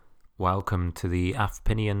Welcome to the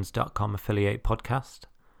AFPinions.com affiliate podcast.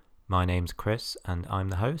 My name's Chris and I'm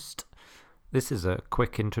the host. This is a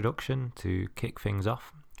quick introduction to kick things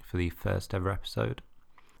off for the first ever episode.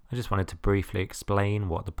 I just wanted to briefly explain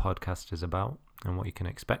what the podcast is about and what you can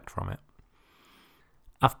expect from it.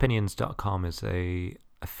 AFPinions.com is a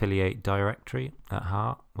affiliate directory at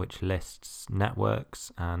heart which lists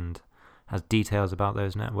networks and has details about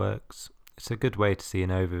those networks. It's a good way to see an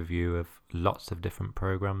overview of lots of different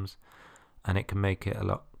programs, and it can make it a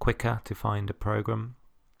lot quicker to find a program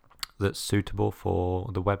that's suitable for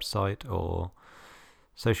the website or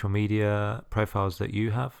social media profiles that you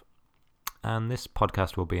have. And this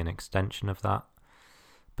podcast will be an extension of that.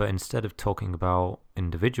 But instead of talking about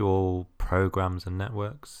individual programs and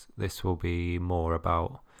networks, this will be more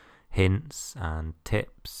about hints and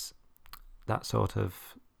tips, that sort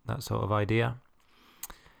of idea.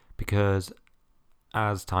 Because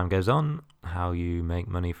as time goes on, how you make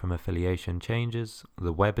money from affiliation changes.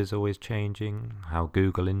 The web is always changing. How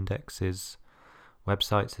Google indexes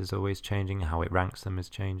websites is always changing. How it ranks them is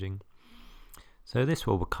changing. So this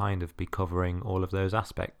will kind of be covering all of those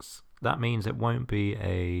aspects. That means it won't be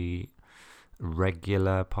a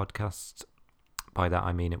regular podcast. By that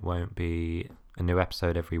I mean it won't be a new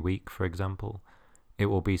episode every week, for example. It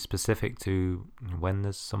will be specific to when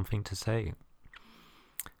there's something to say,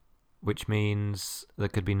 which means there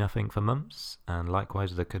could be nothing for months, and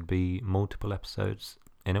likewise there could be multiple episodes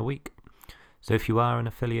in a week. So if you are an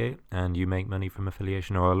affiliate and you make money from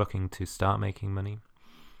affiliation or are looking to start making money,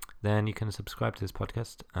 then you can subscribe to this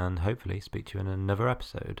podcast and hopefully speak to you in another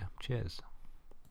episode. Cheers.